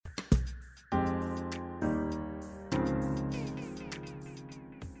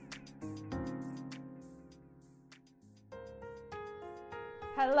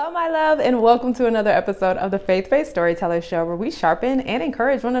Hello, my love, and welcome to another episode of the Faith-Based Storyteller Show, where we sharpen and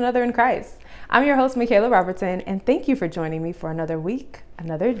encourage one another in Christ. I'm your host, Michaela Robertson, and thank you for joining me for another week,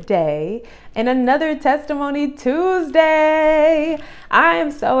 another day, and another Testimony Tuesday. I am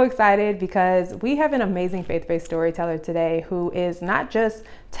so excited because we have an amazing faith-based storyteller today who is not just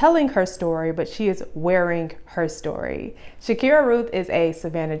telling her story, but she is wearing her story. Shakira Ruth is a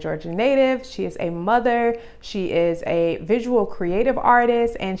Savannah, Georgia native. She is a mother. She is a visual creative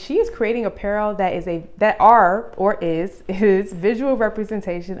artist, and she is creating apparel that is visual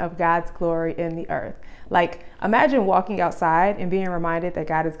representation of God's glory in the earth. Like, imagine walking outside and being reminded that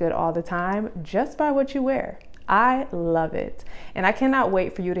God is good all the time just by what you wear. I love it. And I cannot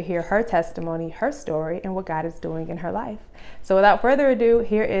wait for you to hear her testimony, her story, and what God is doing in her life. So without further ado,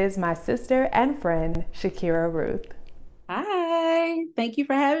 here is my sister and friend, Shakira Ruth. Hi, thank you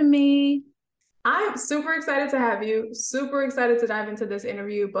for having me. I'm super excited to have you, super excited to dive into this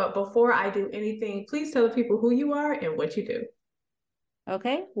interview. But before I do anything, please tell the people who you are and what you do.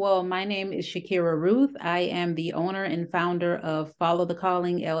 Okay, well, my name is Shakira Ruth. I am the owner and founder of Follow the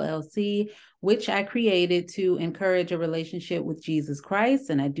Calling LLC, which I created to encourage a relationship with Jesus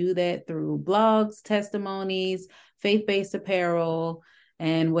Christ. And I do that through blogs, testimonies, faith-based apparel,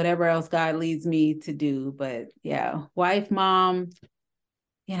 and whatever else God leads me to do. But yeah, wife, mom,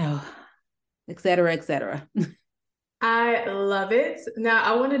 you know, et cetera, et cetera. I love it. Now,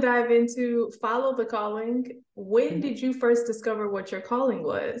 I want to dive into Follow the Calling. When did you first discover what your calling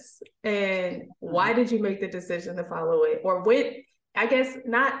was? And why did you make the decision to follow it? Or when, I guess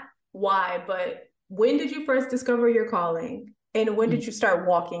not why, but when did you first discover your calling? And when did you start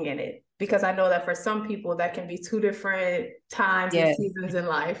walking in it? Because I know that for some people, that can be two different times and Yes. seasons in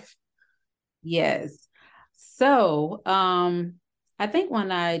life. Yes. So, I think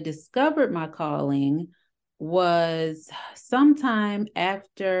when I discovered my calling was sometime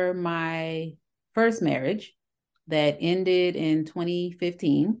after my first marriage that ended in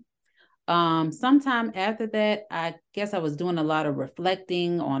 2015. Sometime after that, I guess I was doing a lot of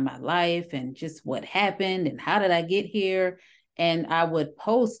reflecting on my life and just what happened and how did I get here. And I would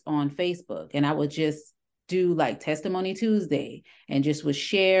post on Facebook and I would just do like Testimony Tuesday and just would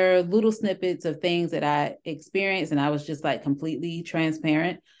share little snippets of things that I experienced. And I was just like completely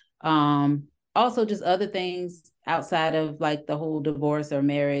transparent. Also just other things outside of like the whole divorce or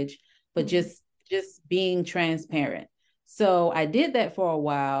marriage, but just being transparent. So I did that for a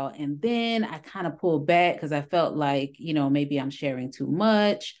while. And then I kind of pulled back because I felt like, maybe I'm sharing too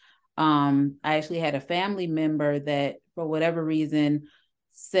much. I actually had a family member that, for whatever reason,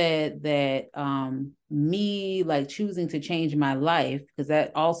 said that me like choosing to change my life, because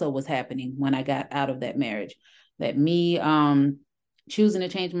that also was happening when I got out of that marriage, that me choosing to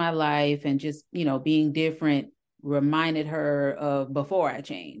change my life and just, being different reminded her of before I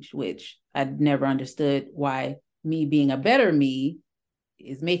changed, which I'd never understood why me being a better me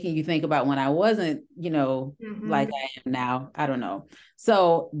is making you think about when I wasn't, like I am now. I don't know.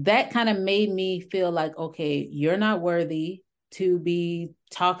 So that kind of made me feel like, okay, you're not worthy to be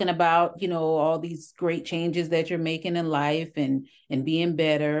talking about, all these great changes that you're making in life and being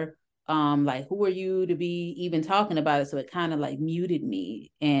better. Like, who are you to be even talking about it? So it kind of like muted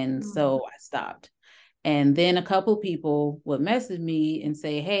me. And so I stopped. And then a couple people would message me and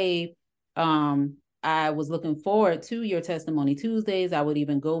say, hey, I was looking forward to your Testimony Tuesdays. I would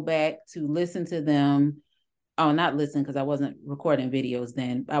even go back to listen to them. Oh, not listen, because I wasn't recording videos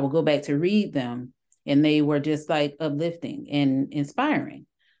then. I would go back to read them, and they were just like uplifting and inspiring.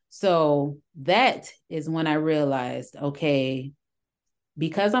 So that is when I realized, okay,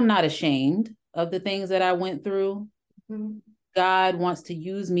 because I'm not ashamed of the things that I went through, God wants to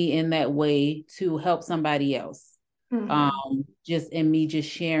use me in that way to help somebody else. Just in me just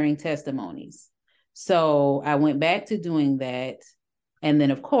sharing testimonies. So I went back to doing that. And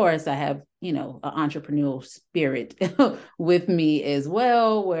then of course I have, an entrepreneurial spirit with me as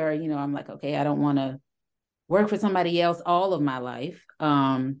well, where, I'm like, okay, I don't want to work for somebody else all of my life.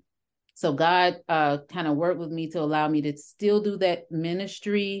 So God kind of worked with me to allow me to still do that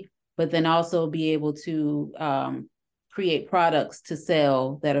ministry, but then also be able to create products to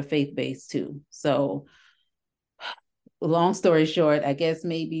sell that are faith-based too. So long story short, I guess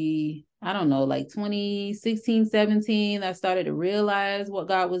maybe, I don't know, like 2016, 17, I started to realize what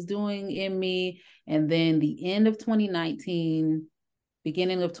God was doing in me. And then the end of 2019,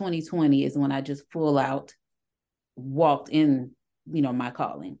 beginning of 2020 is when I just full out walked in, my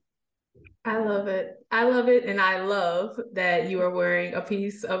calling. I love it. I love it. And I love that you are wearing a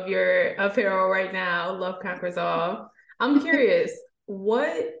piece of your apparel right now. Love conquers all. I'm curious,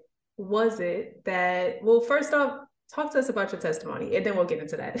 what was it that, well, first off, talk to us about your testimony, and then we'll get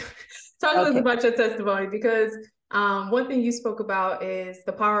into that. Talk to us Okay. about your testimony because one thing you spoke about is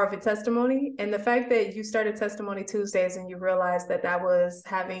the power of a testimony and the fact that you started Testimony Tuesdays and you realized that that was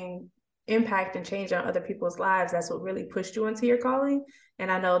having impact and change on other people's lives. That's what really pushed you into your calling.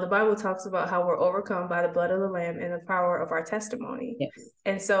 And I know the Bible talks about how we're overcome by the blood of the Lamb and the power of our testimony. Yes.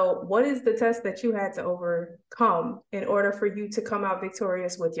 And so, what is the test that you had to overcome in order for you to come out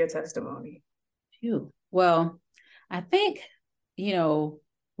victorious with your testimony? Phew. Well, I think, we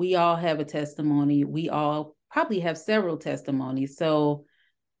all have a testimony. We all probably have several testimonies. So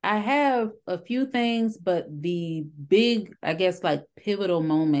I have a few things, but the big, I guess, like pivotal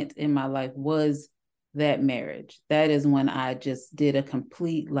moment in my life was that marriage. That is when I just did a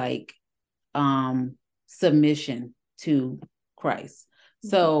complete submission to Christ.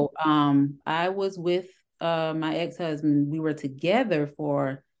 So I was with my ex-husband. We were together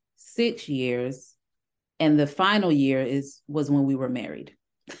for 6 years, and the final year was when we were married.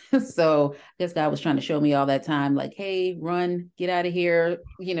 So I guess God was trying to show me all that time, like, hey, run, get out of here,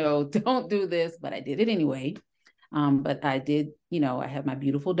 don't do this. But I did it anyway. But I did, I have my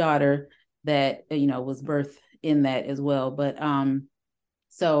beautiful daughter that, was birthed in that as well. But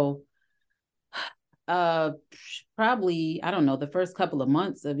so probably, I don't know, the first couple of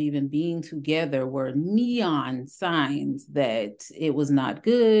months of even being together were neon signs that it was not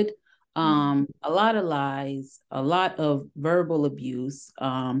good. A lot of lies, a lot of verbal abuse,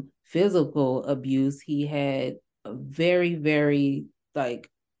 physical abuse. He had a very, very,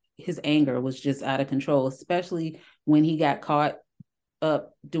 his anger was just out of control, especially when he got caught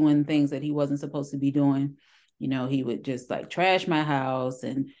up doing things that he wasn't supposed to be doing. He would just trash my house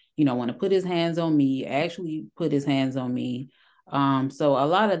and, want to put his hands on me, actually put his hands on me. So a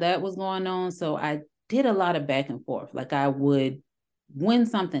lot of that was going on. So I did a lot of back and forth. Like I would, when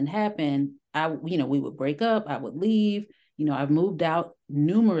something happened, we would break up, I would leave. I've moved out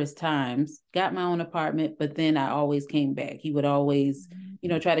numerous times, got my own apartment, but then I always came back. He would always,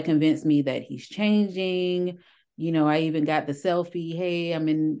 try to convince me that he's changing. I even got the selfie, hey, I'm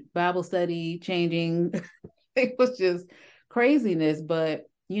in Bible study, changing. It was just craziness. But,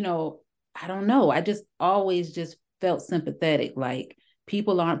 I don't know. I just always just felt sympathetic. Like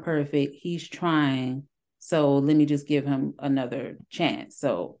people aren't perfect. He's trying. So let me just give him another chance.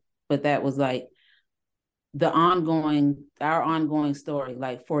 So, but that was our ongoing story,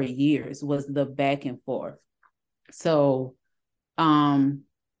 for years was the back and forth. So,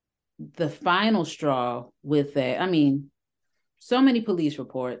 the final straw with that, I mean, so many police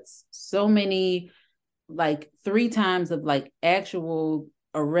reports, so many, 3 times of actual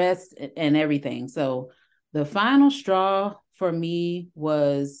arrests and everything. So the final straw for me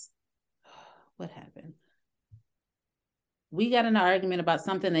was, what happened? We got in an argument about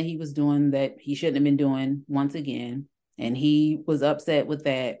something that he was doing that he shouldn't have been doing once again. And he was upset with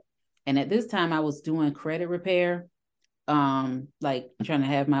that. And at this time I was doing credit repair, trying to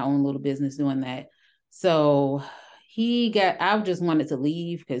have my own little business doing that. So I just wanted to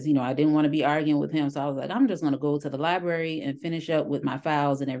leave because, I didn't want to be arguing with him. So I was like, I'm just going to go to the library and finish up with my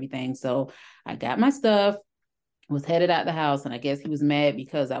files and everything. So I got my stuff, was headed out the house, and I guess he was mad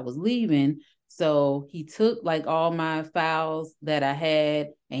because I was leaving. So he took all my files that I had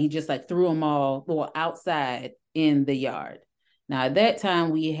and he just threw them all outside in the yard. Now, at that time,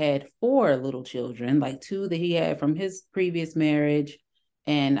 we had 4 little children, 2 that he had from his previous marriage.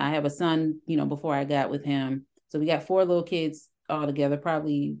 And I have a son, before I got with him. So we got 4 little kids all together,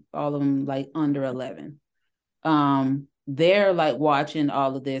 probably all of them under 11. They're watching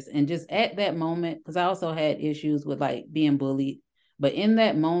all of this. And just at that moment, because I also had issues with being bullied. But in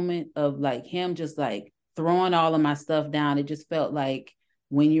that moment of him just throwing all of my stuff down, it just felt like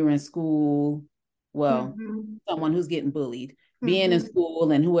when you're in school, someone who's getting bullied, being in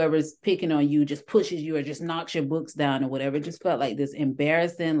school and whoever's picking on you just pushes you or just knocks your books down or whatever. It just felt like this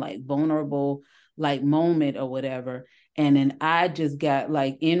embarrassing, vulnerable, moment or whatever. And then I just got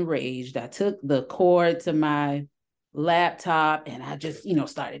enraged. I took the cord to my laptop and I just,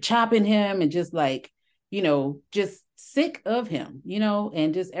 started chopping him and just just sick of him,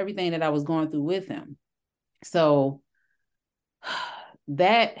 and just everything that I was going through with him. So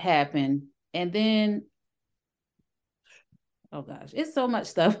that happened. And then, oh gosh, it's so much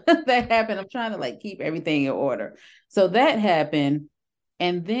stuff that happened. I'm trying to keep everything in order. So that happened.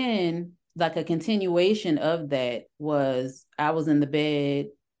 And then a continuation of that was I was in the bed.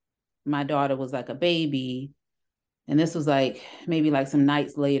 My daughter was a baby. And this was maybe some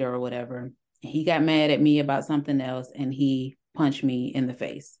nights later or whatever. He got mad at me about something else and he punched me in the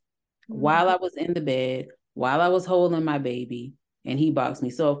face while I was in the bed, while I was holding my baby, and he boxed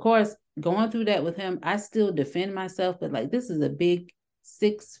me. So of course going through that with him, I still defend myself, but like, this is a big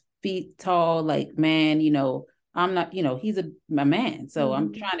 6 feet tall, like, man, I'm not, he's a man. So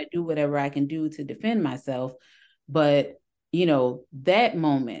I'm trying to do whatever I can do to defend myself. But, that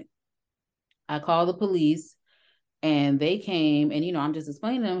moment, I called the police and they came, and, I'm just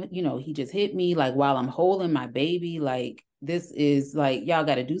explaining to them, he just hit me like while I'm holding my baby. Like, this is like, y'all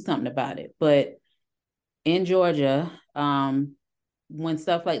got to do something about it. But in Georgia, when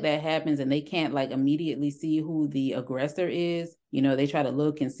stuff like that happens and they can't like immediately see who the aggressor is, they try to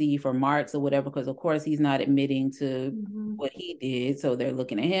look and see for marks or whatever, because of course he's not admitting to what he did. So they're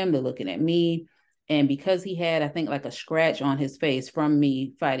looking at him, they're looking at me. And because he had, I think, like a scratch on his face from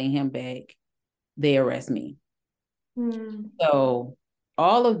me fighting him back, they arrest me. So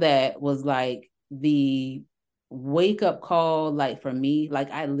all of that was like the wake up call, like for me.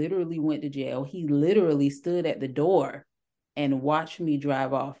 Like, I literally went to jail. He literally stood at the door and watched me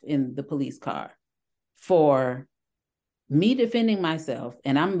drive off in the police car for me defending myself.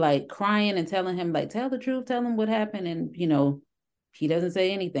 And I'm like crying and telling him, like, tell the truth, tell him what happened. And, he doesn't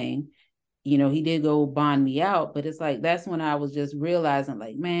say anything. He did go bond me out, but it's like, that's when I was just realizing,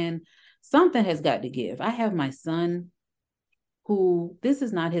 like, man, something has got to give. I have my son who, this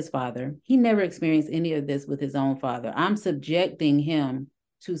is not his father. He never experienced any of this with his own father. I'm subjecting him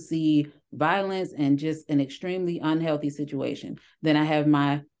to see violence and just an extremely unhealthy situation. Then I have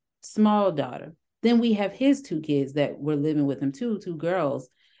my small daughter. Then we have his 2 kids that were living with him too, 2 girls.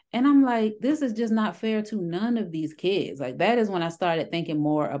 And I'm like, this is just not fair to none of these kids. Like, that is when I started thinking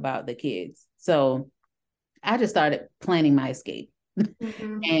more about the kids. So I just started planning my escape.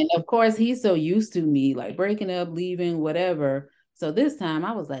 And of course, he's so used to me like breaking up, leaving, whatever. So this time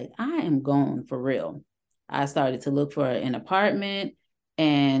I was like, I am gone for real. I started to look for an apartment,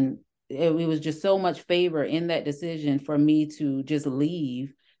 and it was just so much favor in that decision for me to just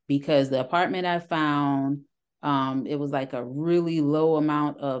leave, because the apartment I found, it was like a really low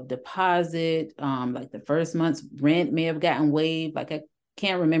amount of deposit. Like the first month's rent may have gotten waived. Like, I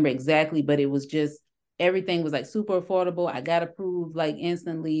can't remember exactly, but it was just, everything was like super affordable. I got approved like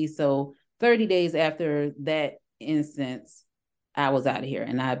instantly. So 30 days after that instance, I was out of here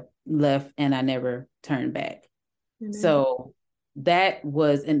and I left and I never turned back. So that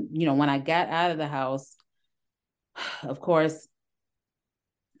was, and when I got out of the house, of course,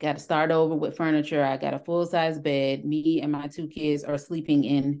 got to start over with furniture. I got a full-size bed. Me and my 2 kids are sleeping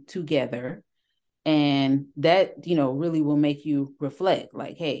in together. And that, really will make you reflect,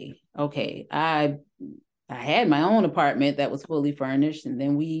 like, hey, okay, I had my own apartment that was fully furnished, and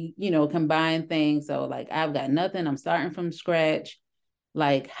then we, combined things. So like, I've got nothing. I'm starting from scratch.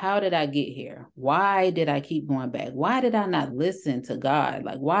 Like, how did I get here? Why did I keep going back? Why did I not listen to God?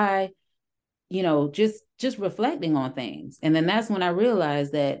 Like, why, just reflecting on things. And then that's when I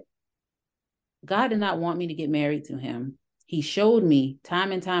realized that God did not want me to get married to him. He showed me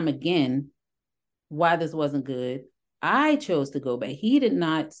time and time again why this wasn't good. I chose to go back. He did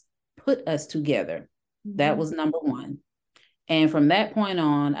not put us together. That was number one. And from that point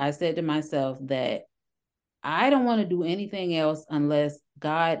on, I said to myself that I don't want to do anything else unless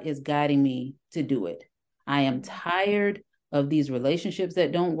God is guiding me to do it. I am tired of these relationships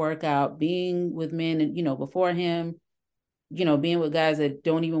that don't work out, being with men and, before him, being with guys that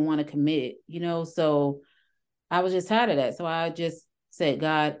don't even want to commit, so I was just tired of that. So I just said,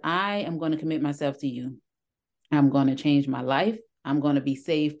 God, I am going to commit myself to you. I'm going to change my life. I'm going to be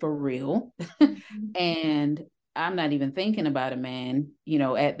saved for real. And I'm not even thinking about a man,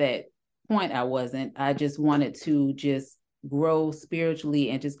 at that point I wasn't. I just wanted to just grow spiritually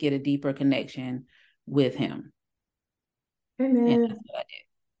and just get a deeper connection with him. Amen. And that's what I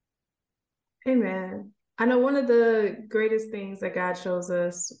did. Amen. I know one of the greatest things that God shows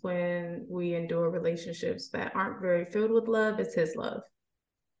us when we endure relationships that aren't very filled with love is his love.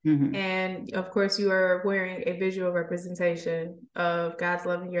 And of course, you are wearing a visual representation of God's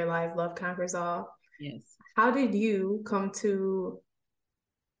love in your life. Love conquers all. Yes. How did you come to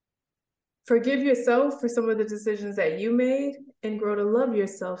forgive yourself for some of the decisions that you made and grow to love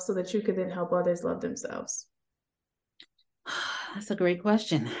yourself so that you could then help others love themselves? That's a great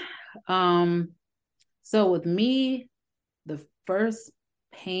question. So with me, the first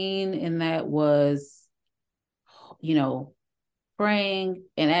pain in that was, praying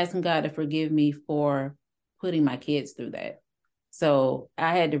and asking God to forgive me for putting my kids through that. So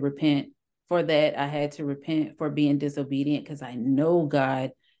I had to repent for that. I had to repent for being disobedient, because I know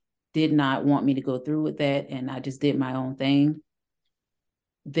God did not want me to go through with that. And I just did my own thing.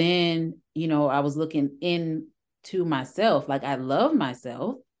 Then, I was looking into myself. Like, I love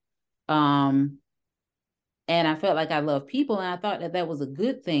myself. And I felt like I love people. And I thought that that was a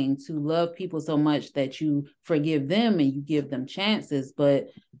good thing, to love people so much that you forgive them and you give them chances. But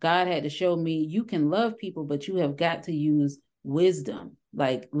God had to show me, you can love people, but you have got to use wisdom.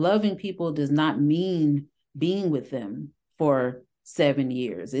 Like, loving people does not mean being with them for 7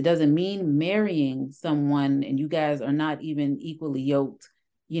 years. It doesn't mean marrying someone and you guys are not even equally yoked,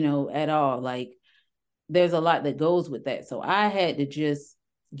 at all. Like, there's a lot that goes with that. So I had to just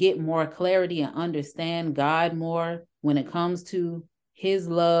get more clarity and understand God more when it comes to his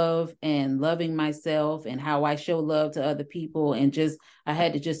love and loving myself and how I show love to other people. And just, I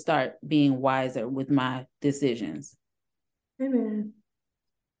had to just start being wiser with my decisions. Amen.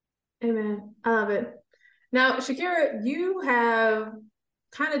 Amen. I love it. Now, Shakira, you have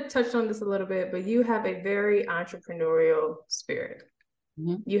kind of touched on this a little bit, but you have a very entrepreneurial spirit.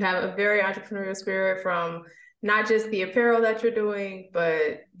 Mm-hmm. You have a very entrepreneurial spirit, from not just the apparel that you're doing,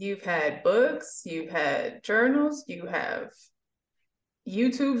 but you've had books, you've had journals, you have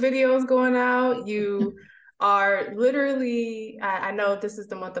YouTube videos going out. You are literally, I know this is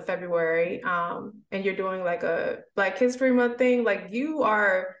the month of February, and you're doing like a Black History Month thing. Like, you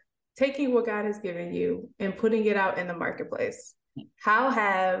are taking what God has given you and putting it out in the marketplace.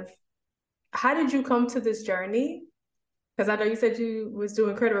 How did you come to this journey? Because I know you said you was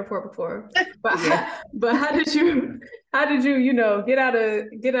doing credit report before, but yeah. But how did you get out of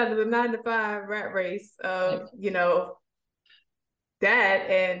the 9-to-5 rat race of that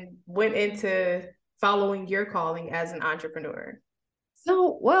and went into following your calling as an entrepreneur?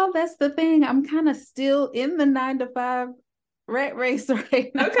 So, well, that's the thing. I'm kind of still in the 9-to-5 rat race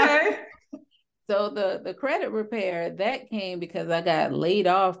right now. Okay. So the credit repair, that came because I got laid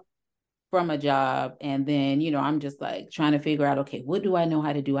off from a job. And then, I'm just like trying to figure out, okay, what do I know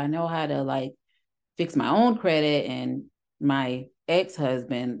how to do? I know how to like fix my own credit. And my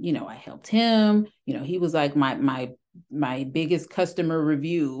ex-husband, I helped him, he was like my biggest customer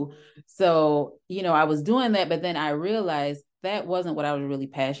review. So, I was doing that, but then I realized that wasn't what I was really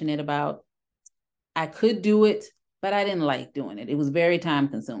passionate about. I could do it, but I didn't like doing it. It was very time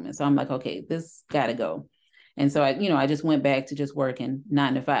consuming. So I'm like, okay, this gotta go. And so I just went back to just working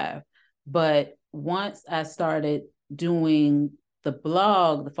 9-to-5. But once I started doing the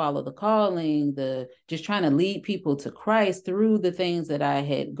blog, the Follow the Calling, the just trying to lead people to Christ through the things that I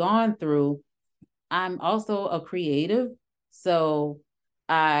had gone through, I'm also a creative. So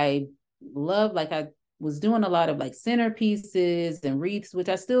I love, like, I was doing a lot of like centerpieces and wreaths, which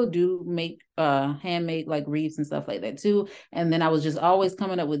I still do make handmade like wreaths and stuff like that too. And then I was just always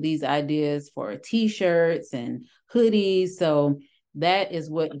coming up with these ideas for t-shirts and hoodies. So that is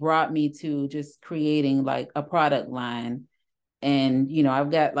what brought me to just creating like a product line. And,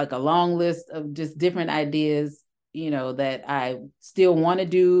 I've got like a long list of just different ideas, that I still want to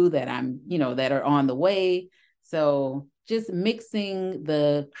do, that I'm, that are on the way. So just mixing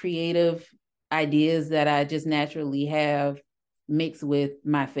the creative ideas that I just naturally have mixed with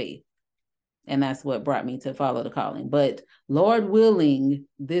my faith. And that's what brought me to Follow the Calling. But Lord willing,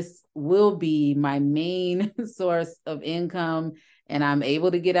 this will be my main source of income, and I'm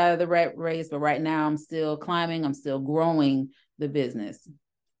able to get out of the rat race. But right now I'm still climbing. I'm still growing the business.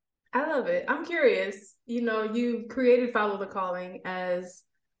 I love it. I'm curious. You created Follow the Calling as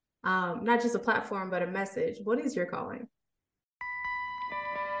not just a platform, but a message. What is your calling?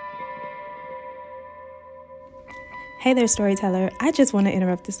 Hey there, storyteller. I just want to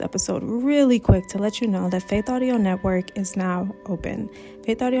interrupt this episode really quick to let you know that Faith Audio Network is now open.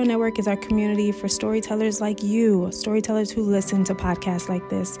 Faith Audio Network is our community for storytellers like you, storytellers who listen to podcasts like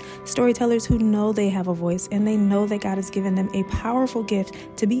this, storytellers who know they have a voice and they know that God has given them a powerful gift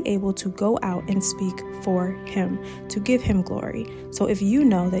to be able to go out and speak for Him, to give Him glory. So if you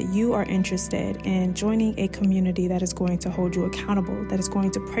know that you are interested in joining a community that is going to hold you accountable, that is going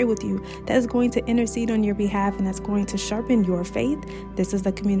to pray with you, that is going to intercede on your behalf, and that's going to sharpen your faith, this is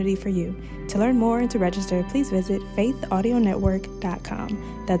the community for you. To learn more and to register, please visit faithaudionetwork.com.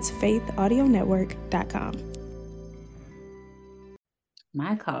 That's faithaudionetwork.com.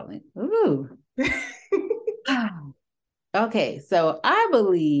 My calling. Ooh. Okay, so I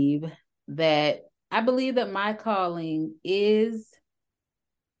believe that my calling is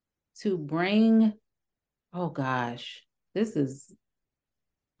to bring, oh gosh, this is,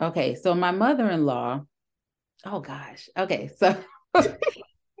 okay, so my mother-in-law, oh gosh, okay, so let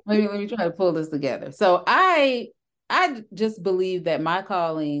me try to pull this together. So I just believe that my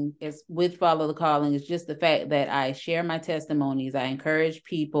calling is with Follow the Calling is just the fact that I share my testimonies. I encourage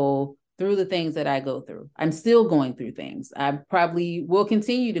people through the things that I go through. I'm still going through things. I probably will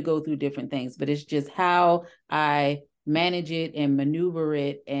continue to go through different things, but it's just how I manage it and maneuver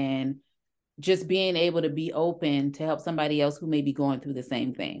it and just being able to be open to help somebody else who may be going through the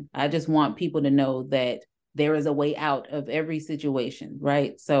same thing. I just want people to know that there is a way out of every situation,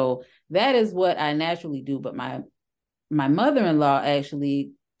 right? So that is what I naturally do. But my mother-in-law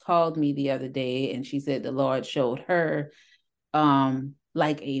actually called me the other day, and she said the Lord showed her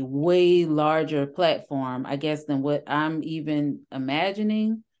like a way larger platform, I guess, than what I'm even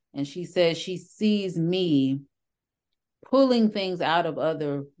imagining. And she says she sees me pulling things out of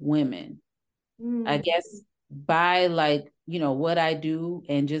other women, I guess, by like, what I do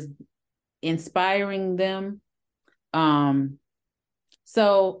and just inspiring them.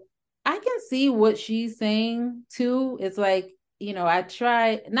 So I can see what she's saying too. It's like, I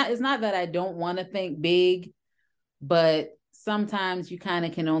try not, it's not that I don't want to think big, but sometimes you kind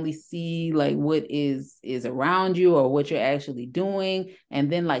of can only see like what is around you or what you're actually doing,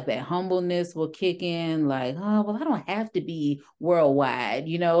 and then like that humbleness will kick in, like, oh well, I don't have to be worldwide,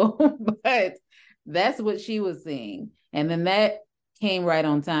 but that's what she was saying. And then that came right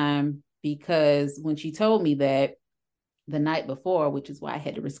on time, because when she told me that the night before, which is why I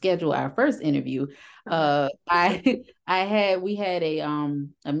had to reschedule our first interview. We had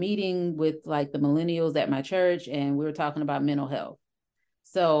a meeting with like the millennials at my church, and we were talking about mental health.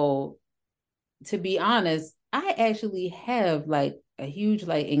 So to be honest, I actually have like a huge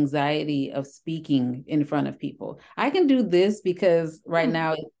like anxiety of speaking in front of people. I can do this because right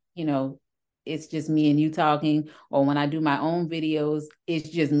now, you know, it's just me and you talking, or when I do my own videos, it's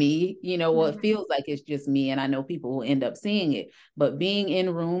just me, what feels like it's just me. And I know people will end up seeing it, but being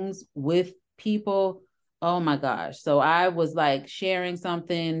in rooms with people, oh my gosh. So I was like sharing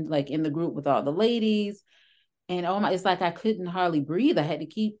something like in the group with all the ladies, and oh my, it's like I couldn't hardly breathe. I had to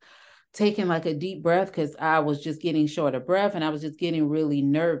keep taking like a deep breath because I was just getting short of breath, and I was just getting really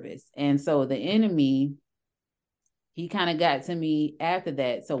nervous. And so the enemy, he kind of got to me after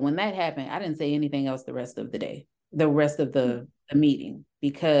that. So when that happened, I didn't say anything else the rest of the day, the rest of the meeting,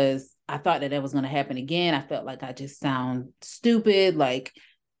 because I thought that was going to happen again. I felt like I just sound stupid. Like,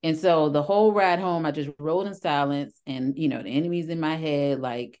 and so the whole ride home, I just rode in silence, and, the enemy's in my head.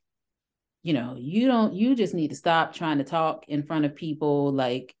 Like, you just need to stop trying to talk in front of people.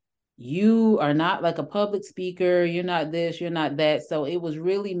 Like, you are not like a public speaker. You're not this, you're not that. So it was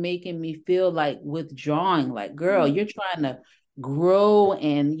really making me feel like withdrawing, like, girl, you're trying to grow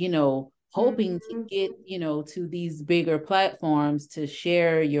and, hoping to get, to these bigger platforms to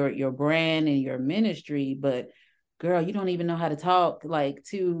share your brand and your ministry. But girl, you don't even know how to talk like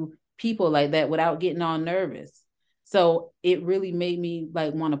to people like that without getting all nervous. So it really made me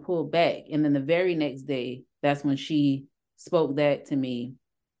like want to pull back. And then the very next day, that's when she spoke that to me.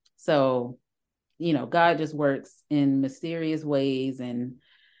 So, God just works in mysterious ways, and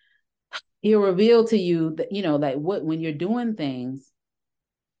he'll reveal to you that, that when you're doing things,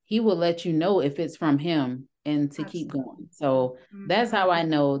 he will let you know if it's from him and to keep going. So that's how I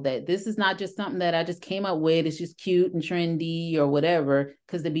know that this is not just something that I just came up with. It's just cute and trendy or whatever.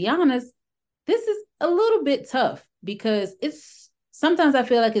 Because to be honest, this is a little bit tough, because sometimes I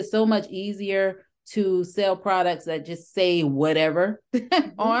feel like it's so much easier to sell products that just say whatever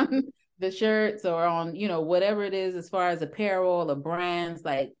on the shirts or on, whatever it is as far as apparel or brands.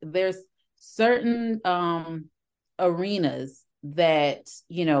 Like, there's certain arenas that,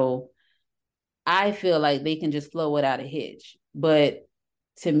 I feel like they can just flow without a hitch. But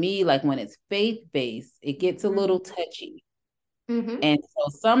to me, like when it's faith-based, it gets a little touchy. And so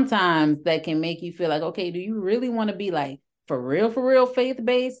sometimes that can make you feel like, okay, do you really want to be like for real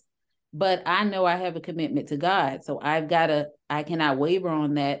faith-based? But I know I have a commitment to God. So I cannot waver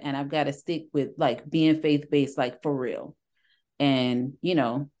on that. And I've got to stick with like being faith-based, like for real. And,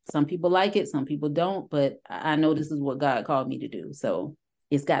 some people like it, some people don't, but I know this is what God called me to do. So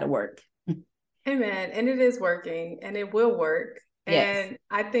it's got to work. Amen. And it is working, and it will work. Yes. And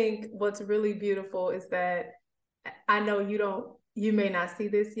I think what's really beautiful is that I know you may not see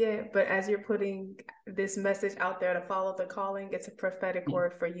this yet, but as you're putting this message out there to follow the calling, it's a prophetic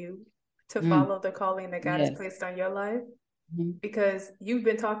word for you to follow the calling that God has placed on your life, because you've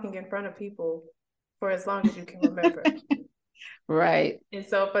been talking in front of people for as long as you can remember. Right. And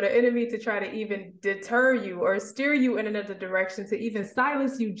so for the enemy to try to even deter you or steer you in another direction, to even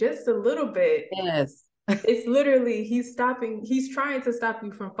silence you just a little bit. Yes. It's literally, he's trying to stop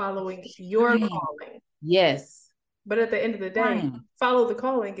you from following your calling. Yes. But at the end of the day, follow the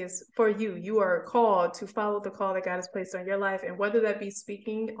calling is for you. You are called to follow the call that God has placed on your life. And whether that be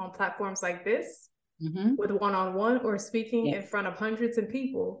speaking on platforms like this, with one-on-one, or speaking in front of hundreds of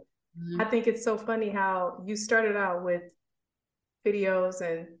people, I think it's so funny how you started out with videos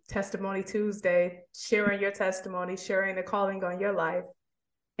and Testimony Tuesday, sharing your testimony, sharing the calling on your life.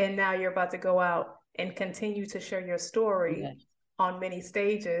 And now you're about to go out and continue to share your story Yes. on many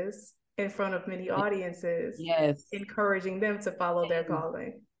stages in front of many audiences, Yes. encouraging them to follow their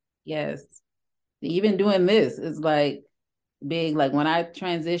calling. Yes. Even doing this is like big. Like when I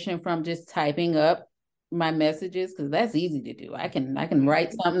transition from just typing up my messages, because that's easy to do. I can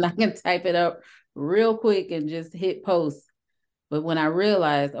write something, I can type it up real quick and just hit post. But when I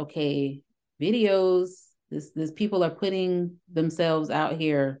realized, okay, videos, this people are putting themselves out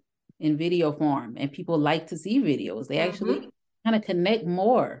here in video form, and people like to see videos. They actually kind of connect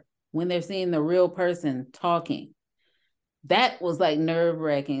more when they're seeing the real person talking. That was like nerve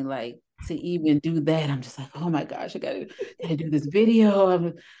wracking, like to even do that. I'm just like, oh my gosh, I gotta do this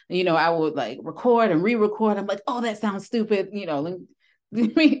video. I would like record and re-record. I'm like, oh, that sounds stupid. Let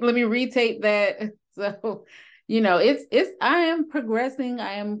me retape that. So, I am progressing.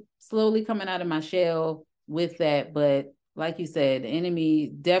 I am slowly coming out of my shell with that. But like you said, the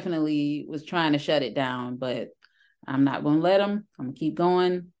enemy definitely was trying to shut it down, but I'm not gonna let him. I'm gonna keep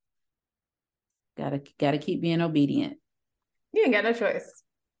going. Gotta keep being obedient. You ain't got no choice.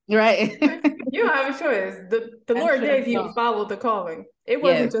 Right. You don't have a choice. The I Lord sure gave you don't. to follow the calling. It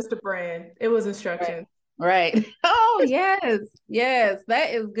wasn't Yes. just a brand, it was Right. instruction. Right. Oh, yes. Yes.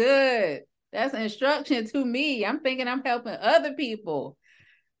 That is good. That's instruction to me. I'm thinking I'm helping other people.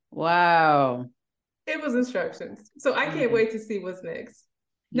 Wow. It was instructions. So I can't Yes. wait to see what's next.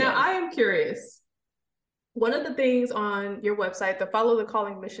 Now, I Yes. am curious. One of the things on your website, the Follow the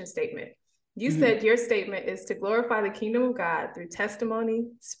Calling mission statement, you Mhm. said your statement is to glorify the kingdom of God through testimony,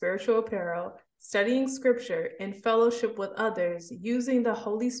 spiritual apparel, studying scripture, and fellowship with others, using the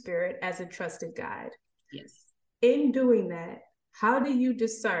Holy Spirit as a trusted guide. Yes. In doing that, how do you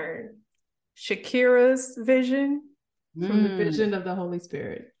discern Shakira's vision from the Mm. vision of the Holy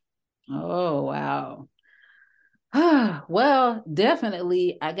Spirit? Oh, wow. Well,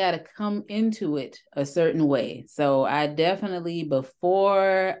 definitely, I got to come into it a certain way. So I definitely,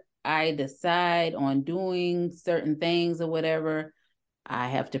 before I decide on doing certain things or whatever, I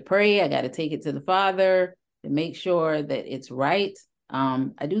have to pray. I got to take it to the Father to make sure that it's right.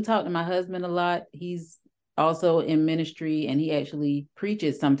 I do talk to my husband a lot. He's also in ministry, and he actually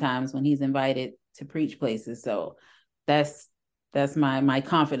preaches sometimes when he's invited to preach places. So that's my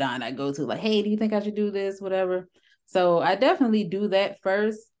confidant I go to, like, hey, do you think I should do this? Whatever. So I definitely do that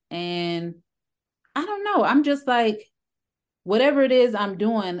first. And I don't know. I'm just like, whatever it is I'm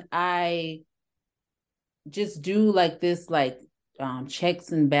doing, I just do like this, like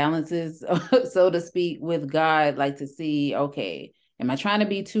checks and balances, so to speak, with God, like to see, okay, am I trying to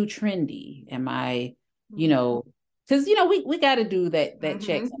be too trendy? Am I, you know, because we got to do that check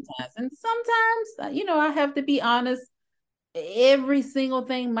Mm-hmm. sometimes, and sometimes I have to be honest. Every single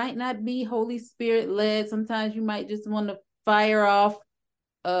thing might not be Holy Spirit led. Sometimes you might just want to fire off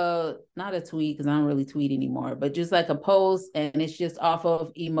not a tweet, because I don't really tweet anymore, but just like a post, and it's just off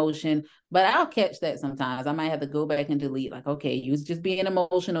of emotion. But I'll catch that sometimes. I might have to go back and delete, like, okay, you was just being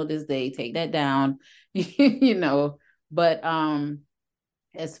emotional this day, take that down. But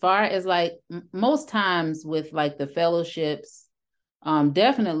as far as like most times with like the fellowships,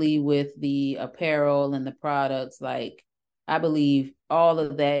 definitely with the apparel and the products, like I believe all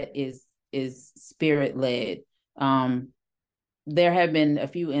of that is spirit led. um there have been a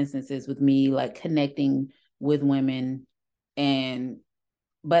few instances with me like connecting with women, and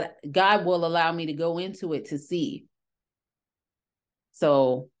but God will allow me to go into it to see.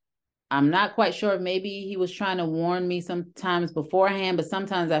 So I'm not quite sure. Maybe he was trying to warn me sometimes beforehand, but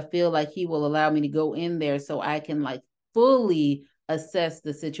sometimes I feel like he will allow me to go in there so I can like fully assess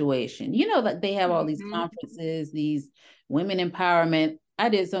the situation. Like they have all these Mm-hmm. conferences, these women empowerment. I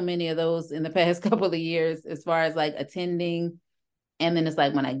did so many of those in the past couple of years as far as like attending. And then it's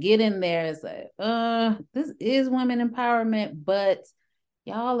like when I get in there, it's like, this is women empowerment, but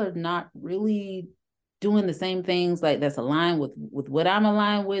y'all are not really doing the same things like that's aligned with what I'm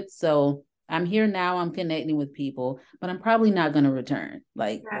aligned with. So I'm here now, I'm connecting with people, but I'm probably not going to return.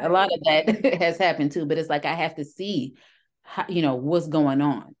 Like Got a it. lot of that has happened too, but it's like I have to see how, what's going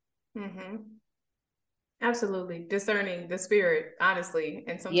on. Mm-hmm. Absolutely. Discerning the spirit, honestly.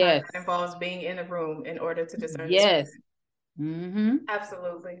 And sometimes that Yes. involves being in a room in order to discern the spirit. Yes. Mm-hmm.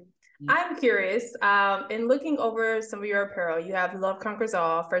 Absolutely. I'm curious, in looking over some of your apparel, you have Love Conquers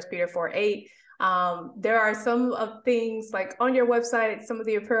All, 1 Peter 4:8. There are some of things like on your website, some of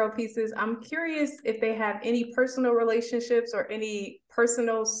the apparel pieces. I'm curious if they have any personal relationships or any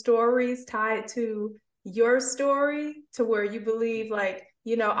personal stories tied to your story to where you believe like,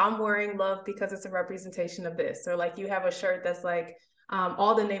 I'm wearing love because it's a representation of this. Or like you have a shirt that's like,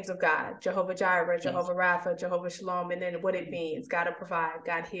 all the names of God, Jehovah Jireh, Yes. Jehovah Rapha, Jehovah Shalom, and then what it means. God to provide,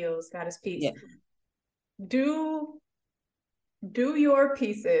 God heals, God is peace. Yes. Do your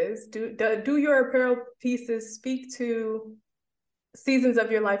pieces, do your apparel pieces speak to seasons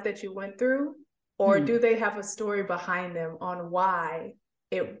of your life that you went through, or do they have a story behind them on why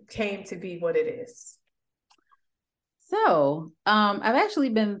it came to be what it is? So, I've actually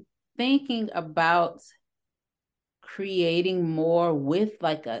been thinking about creating more with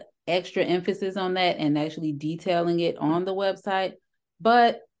like a extra emphasis on that and actually detailing it on the website.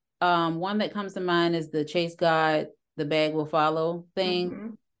 But one that comes to mind is the chase God, the bag will follow thing. Mm-hmm.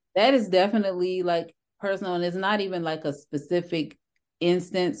 That is definitely like personal, and it's not even like a specific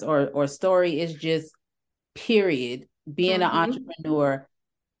instance or story. It's just period. Being an entrepreneur,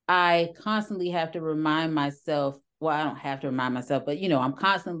 I constantly have to remind myself, well, I don't have to remind myself, but I'm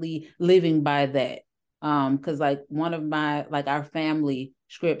constantly living by that. Because like one of my, like our family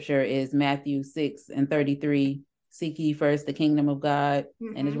scripture is Matthew 6:33. Seek ye first the kingdom of God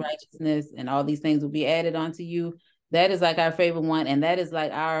and his righteousness, and all these things will be added onto you. That is like our favorite one. And that is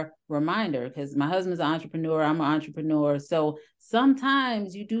like our reminder, because my husband's an entrepreneur, I'm an entrepreneur. So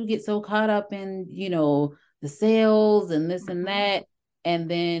sometimes you do get so caught up in, the sales and this and that. And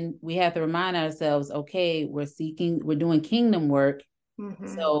then we have to remind ourselves, okay, we're doing kingdom work.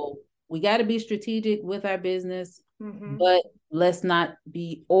 So we got to be strategic with our business, but let's not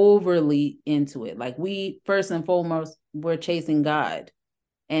be overly into it. Like first and foremost, we're chasing God,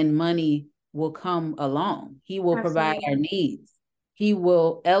 and money will come along. He will provide our needs. He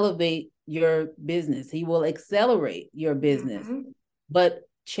will elevate your business. He will accelerate your business, but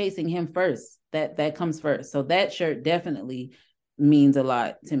chasing him first, that comes first. So that shirt definitely means a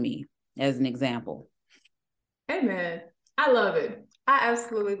lot to me as an example. Amen. I love it. I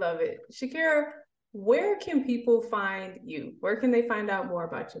absolutely love it. Shakira, where can people find you? Where can they find out more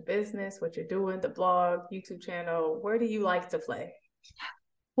about your business, what you're doing, the blog, YouTube channel? Where do you like to play?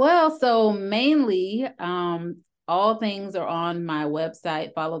 Well, so mainly, all things are on my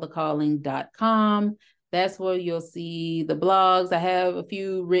website, followthecalling.com. That's where you'll see the blogs. I have a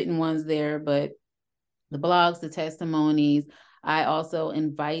few written ones there, but the blogs, the testimonies. I also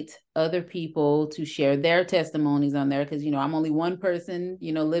invite other people to share their testimonies on there because, I'm only one person,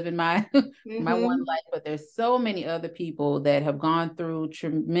 living my my one life, but there's so many other people that have gone through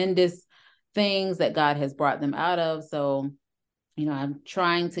tremendous things that God has brought them out of. So, I'm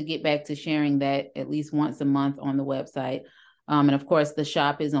trying to get back to sharing that at least once a month on the website. And of course, the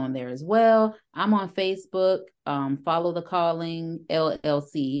shop is on there as well. I'm on Facebook, Follow the Calling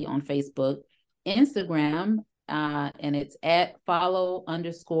LLC on Facebook, Instagram, and it's at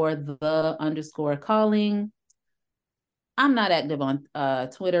follow_the_calling. I'm not active on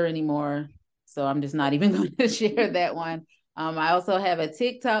Twitter anymore, so I'm just not even going to share that one. I also have a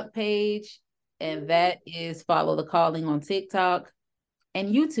TikTok page, and that is Follow the Calling on TikTok,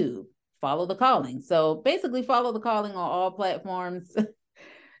 and YouTube, Follow the Calling. So basically follow the calling on all platforms.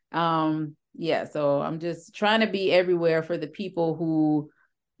 So I'm just trying to be everywhere for the people who,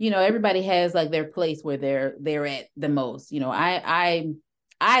 everybody has like their place where they're at the most. I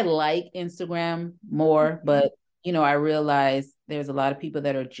like Instagram more, but I realize there's a lot of people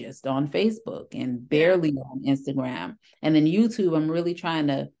that are just on Facebook and barely on Instagram. And then YouTube, I'm really trying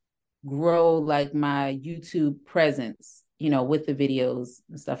to grow like my YouTube presence, with the videos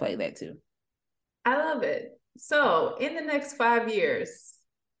and stuff like that too. I love it. So, in the next 5 years,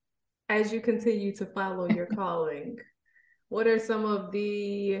 as you continue to follow your calling, what are some of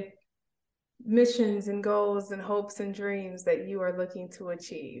the missions and goals and hopes and dreams that you are looking to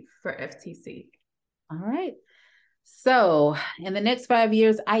achieve for FTC? All right. So, in the next 5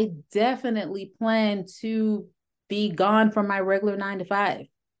 years, I definitely plan to be gone from my regular 9 to 5.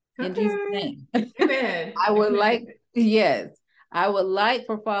 In Jesus' name. Amen. I would I would like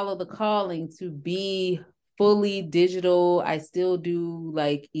for Follow the Calling to be fully digital. I still do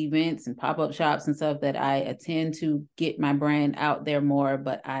like events and pop-up shops and stuff that I attend to get my brand out there more,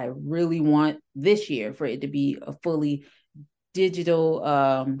 but I really want this year for it to be a fully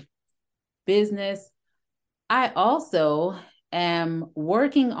digital business. I also am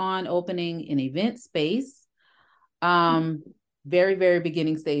working on opening an event space. Very, very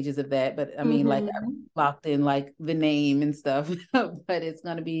beginning stages of that. But I mean, like I've locked in like the name and stuff, but it's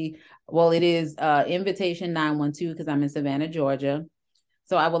going to be, it is Invitation 912 because I'm in Savannah, Georgia.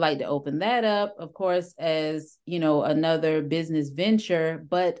 So I would like to open that up, of course, as, another business venture,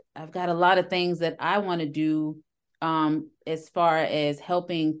 but I've got a lot of things that I want to do as far as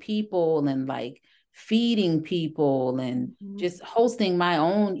helping people and like feeding people and just hosting my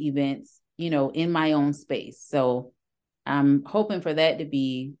own events, in my own space. So I'm hoping for that to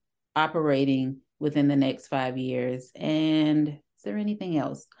be operating within the next 5 years. And is there anything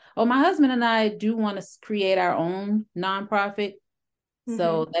else? Oh, my husband and I do want to create our own nonprofit.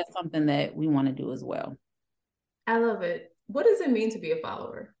 So that's something that we want to do as well. I love it. What does it mean to be a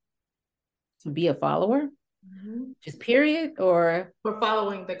follower? To be a follower? Just period, or for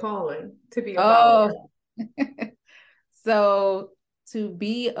following the calling to be a follower? So to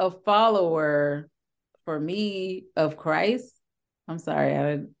be a follower for me of Christ, I'm sorry,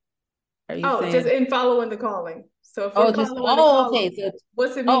 are you saying? Just in following the calling. So if we're following the calling, okay. So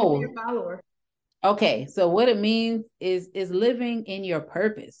what's it mean to be a follower? Okay, so what it means is living in your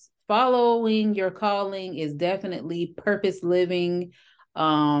purpose. Following your calling is definitely purpose living.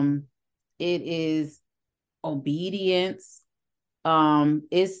 It is obedience.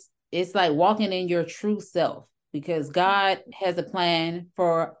 It's like walking in your true self, because God has a plan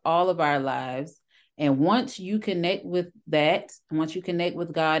for all of our lives. And once you connect with that, once you connect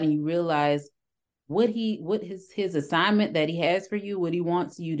with God and you realize what his assignment that he has for you, what he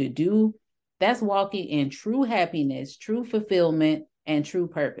wants you to do, that's walking in true happiness, true fulfillment, and true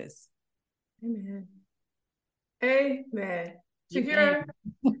purpose. Amen. Amen. Shakira,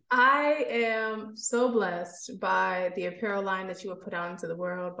 I am so blessed by the apparel line that you have put out into the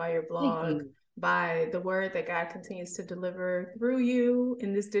world, by your blog, by the word that God continues to deliver through you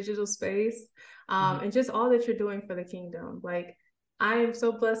in this digital space, and just all that you're doing for the kingdom. Like, I am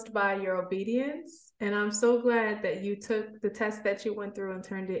so blessed by your obedience, and I'm so glad that you took the test that you went through and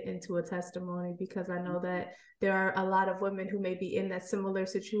turned it into a testimony, because I know that there are a lot of women who may be in that similar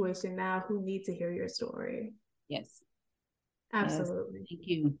situation now who need to hear your story. Yes. Absolutely. Yes. Thank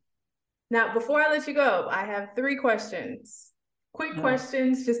you. Now, before I let you go, I have 3 questions. Quick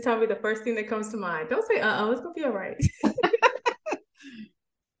questions. Just tell me the first thing that comes to mind. Don't say, it's going to be all right.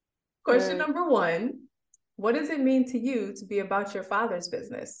 Question number 1. What does it mean to you to be about your Father's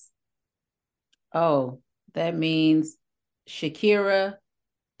business? Oh, that means Shakira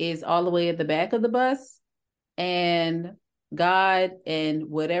is all the way at the back of the bus, and God and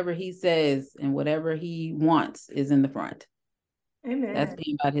whatever he says and whatever he wants is in the front. Amen. That's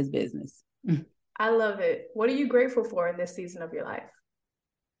being about his business. I love it. What are you grateful for in this season of your life?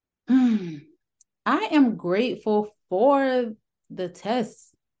 I am grateful for the tests,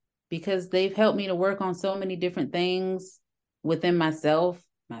 because they've helped me to work on so many different things within myself,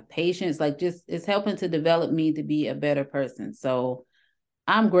 my patience, like just it's helping to develop me to be a better person. So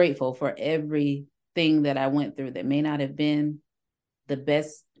I'm grateful for everything that I went through that may not have been the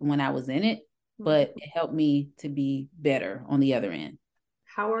best when I was in it, but it helped me to be better on the other end.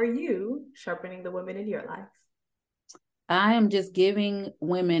 How are you sharpening the women in your life? I am just giving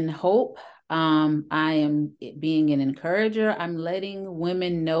women hope. I am being an encourager. I'm letting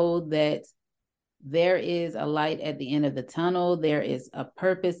women know that there is a light at the end of the tunnel. There is a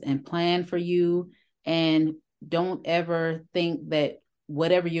purpose and plan for you. And don't ever think that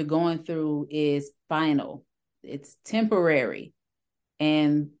whatever you're going through is final. It's temporary.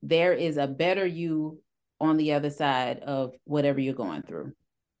 And there is a better you on the other side of whatever you're going through.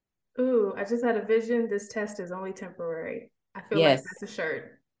 Ooh, I just had a vision. This test is only temporary. I feel like that's a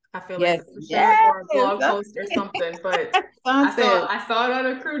shirt. I feel like it's a shirt or a blog post or something, but I saw it on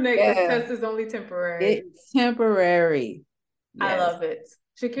a crew neck. This test is only temporary. It's temporary. Yes. I love it.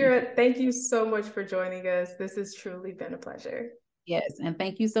 Shakira, thank you so much for joining us. This has truly been a pleasure. Yes, and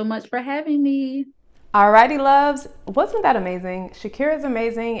thank you so much for having me. Alrighty, loves. Wasn't that amazing? Shakira is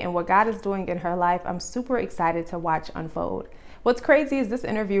amazing, and what God is doing in her life, I'm super excited to watch unfold. What's crazy is this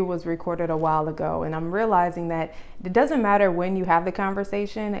interview was recorded a while ago, and I'm realizing that it doesn't matter when you have the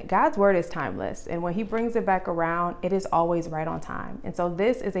conversation, God's word is timeless. And when he brings it back around, it is always right on time. And so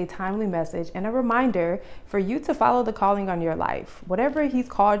this is a timely message and a reminder for you to follow the calling on your life. Whatever he's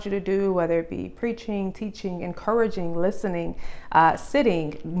called you to do, whether it be preaching, teaching, encouraging, listening,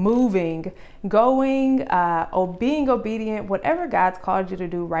 sitting, moving, going, or being obedient, whatever God's called you to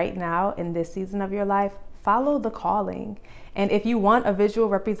do right now in this season of your life, follow the calling. And if you want a visual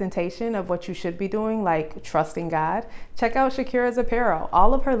representation of what you should be doing, like trusting God, check out Shakira's apparel.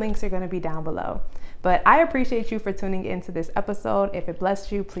 All of her links are going to be down below. But I appreciate you for tuning into this episode. If it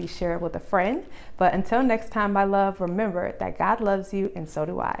blessed you, please share it with a friend. But until next time, my love, remember that God loves you and so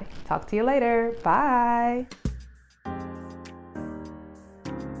do I. Talk to you later. Bye.